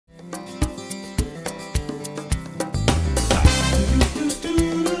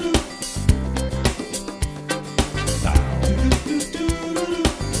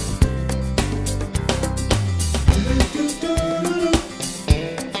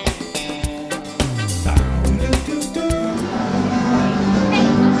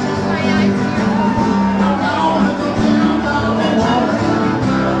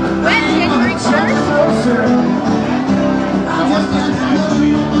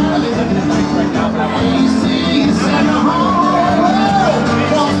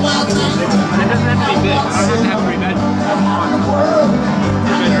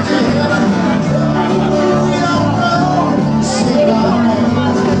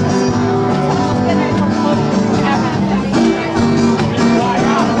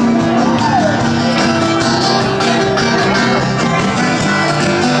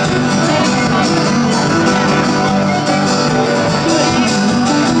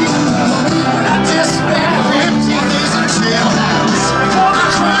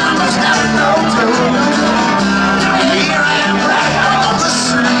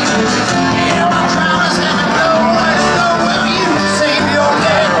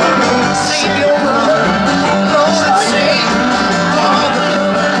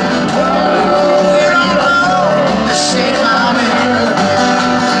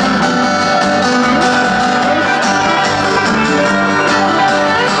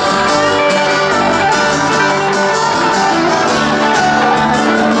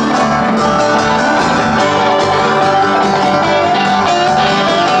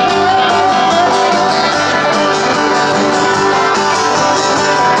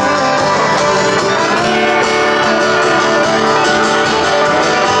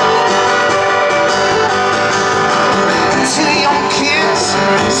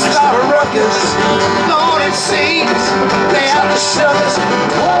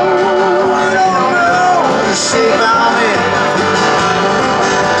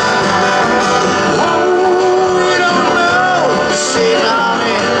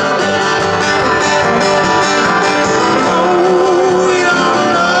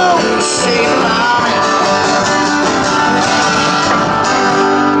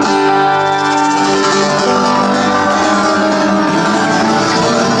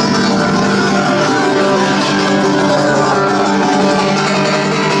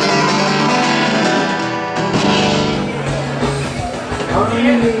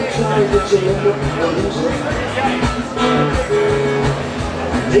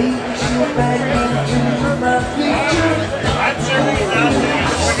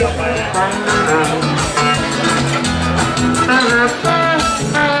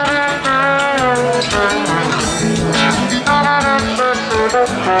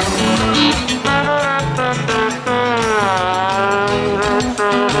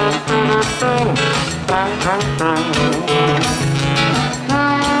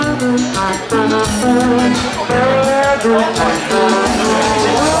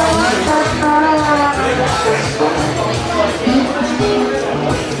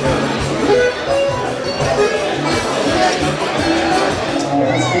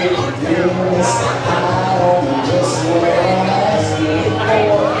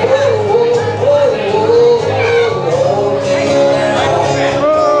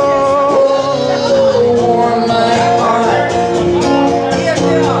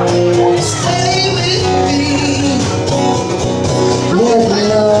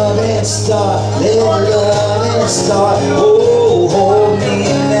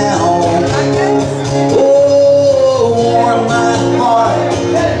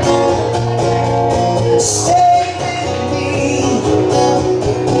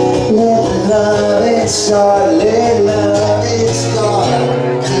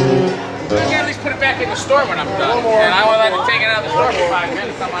When I'm done, and I will have to take it out of the store for 5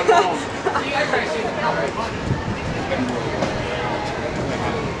 minutes on my own.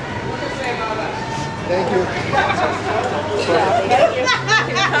 Thank you.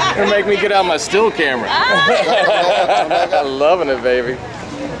 You're gonna make me get out my still camera. I'm loving it, baby.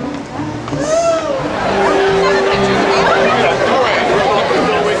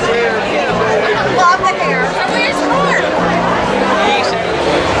 Love the hair. Where's Mark?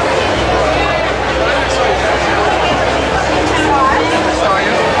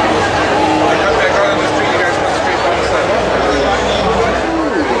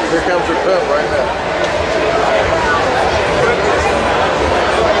 Here comes your pimp right now.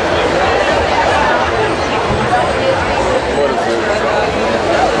 What is this?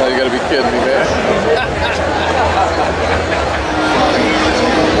 Oh, you gotta be kidding me, man.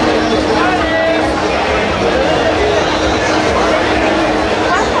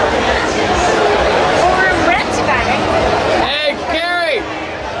 Hey, Carrie!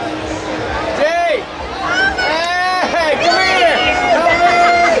 Jay! Hey, come here!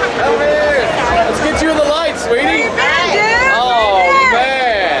 Come here! Let's get you in the light, sweetie. Oh,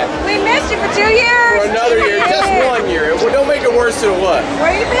 man. We missed you for 2 years. For another year, just 1 year. Well, don't make it worse than what?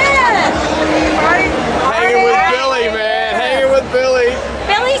 Where you been? Hanging with Billy, man. Hanging with Billy.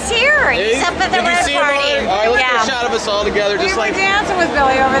 Billy's here. He's up at the Did you see him party. on? All right, let's get a shot of us all together, just We like. were dancing with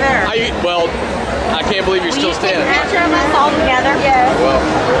Billy over there. Well, I can't believe you're still standing. Will you take a picture of us all together? Yes. Well,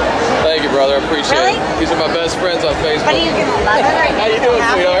 thank you, brother. I appreciate Really? it. These are my best friends on Facebook. But are you gonna love it? Or How you doing,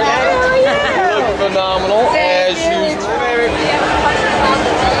 sweetheart? Oh, yeah. You look phenomenal, as usual, baby.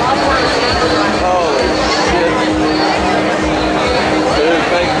 Holy shit. Dude,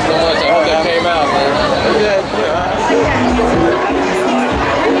 thank you so much. I hope that came out, man.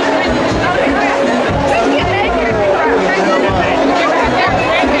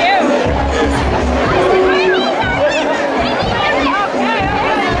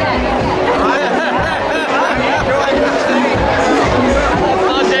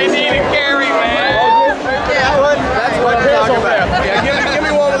 Jaydene and Carrie, man. That's what I'm talking about. Yeah, give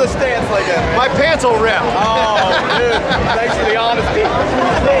me one with a stance like that. My pants will rip. Oh, dude. Thanks for the honesty.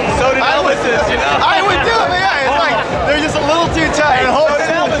 So did Elvis's, you know? I would do it, but yeah, it's like, they're just a little too tight. So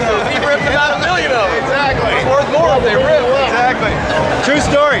did Elvis's. He ripped about 1 million of them. Exactly. It's worth more if they rip. Exactly. True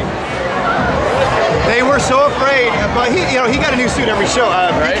story. They were so afraid, but he got a new suit every show.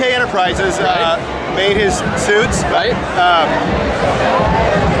 Right. BK Enterprises made his suits. Right.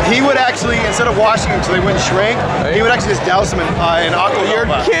 He would actually, instead of washing them so they wouldn't shrink, he would actually just douse them in aqua. You're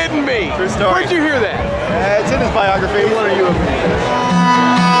kidding me. True story. Where'd you hear that? It's in his biography. What are you?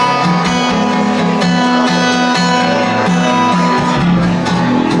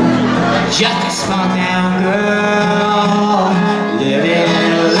 Just a small town girl living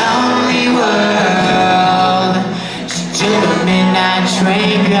in a lonely world. She took a midnight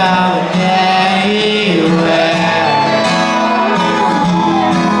train going anywhere.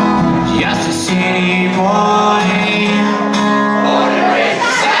 Just a city boy, born and raised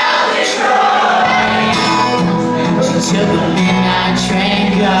south Detroit. She took a midnight train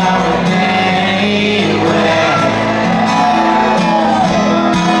going anywhere.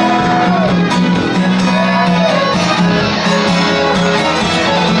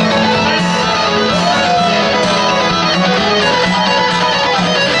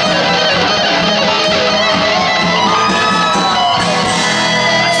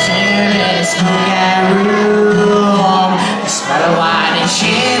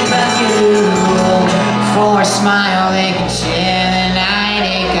 smile, they can share the night.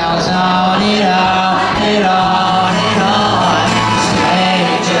 It goes on and on and on and on.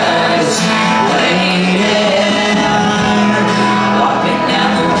 Strangers waiting, walking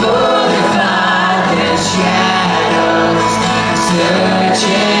down the boulevard, their shadows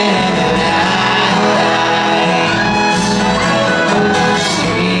searching the night.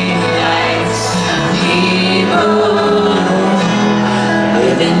 Streetlights, people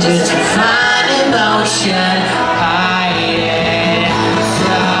living just to find emotion, hiding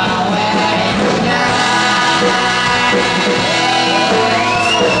somewhere in the night.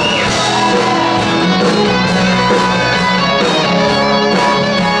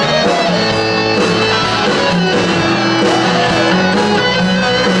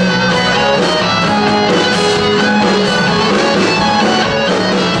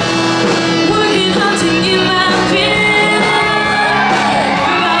 Working hard to get my feeling,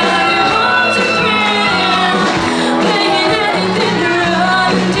 everybody wants a thrill, playing anything to roll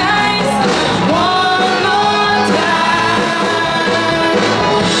the dice one more time.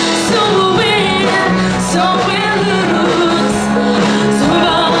 Some will win, some will lose, some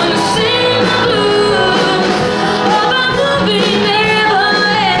are gonna sing the blues of a movie never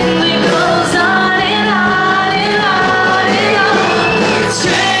ending, goes on and on and on and on.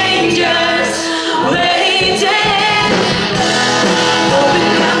 Strangers waiting, open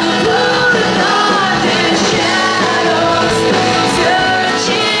down the boulevard, their shadows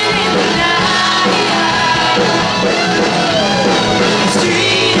searching in the night.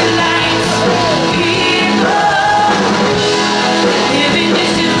 Streetlights, people living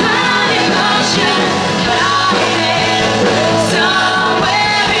just to find emotion, hiding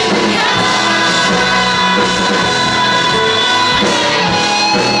somewhere in the night.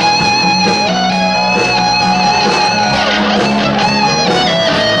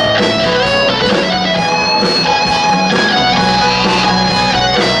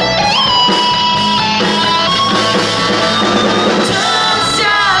 Don't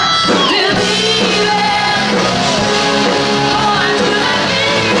stop believing, hold on to that feeling.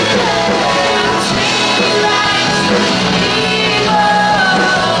 Streetlights, people.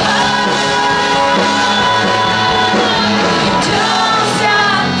 Don't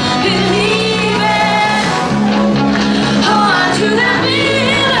stop believing, hold on to that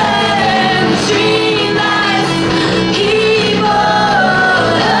feeling. Streetlights, people.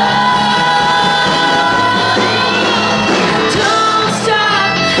 Don't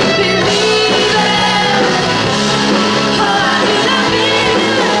stop believing, hold on to that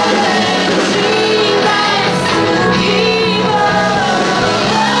feeling. Streetlights, people.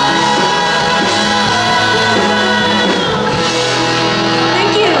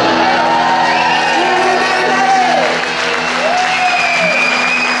 Thank you.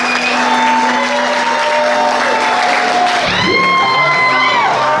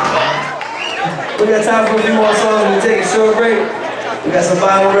 We got time for a few more songs. We'll take a short break. We got some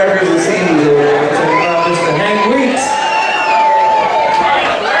vinyl records and CDs over there. We'll check them out. Mr. Hank Weeks.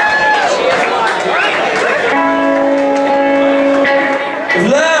 If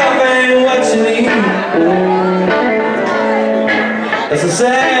love ain't what you need, it's a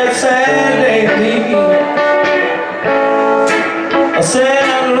sad, sad day to me. A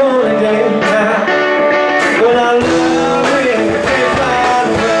sad, lonely day now. When I love you, can't find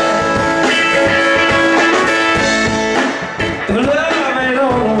a way. If love ain't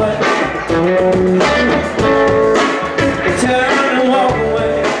on the way, turn and walk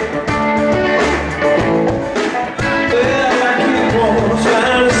away. Well, I keep on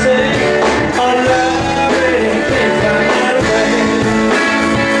trying to say, our love ain't can't find a way.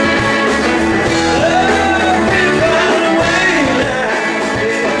 Love can't find a way now.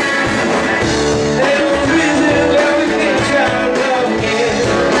 There's no reason why we can't try to love again.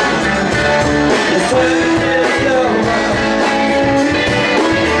 It's time to slow down.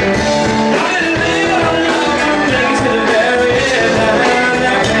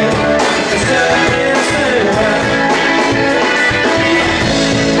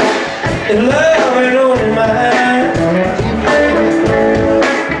 If love ain't on your mind,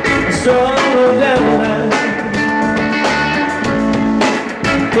 stroll down the line.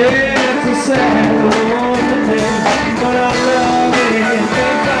 Yeah, it's a sad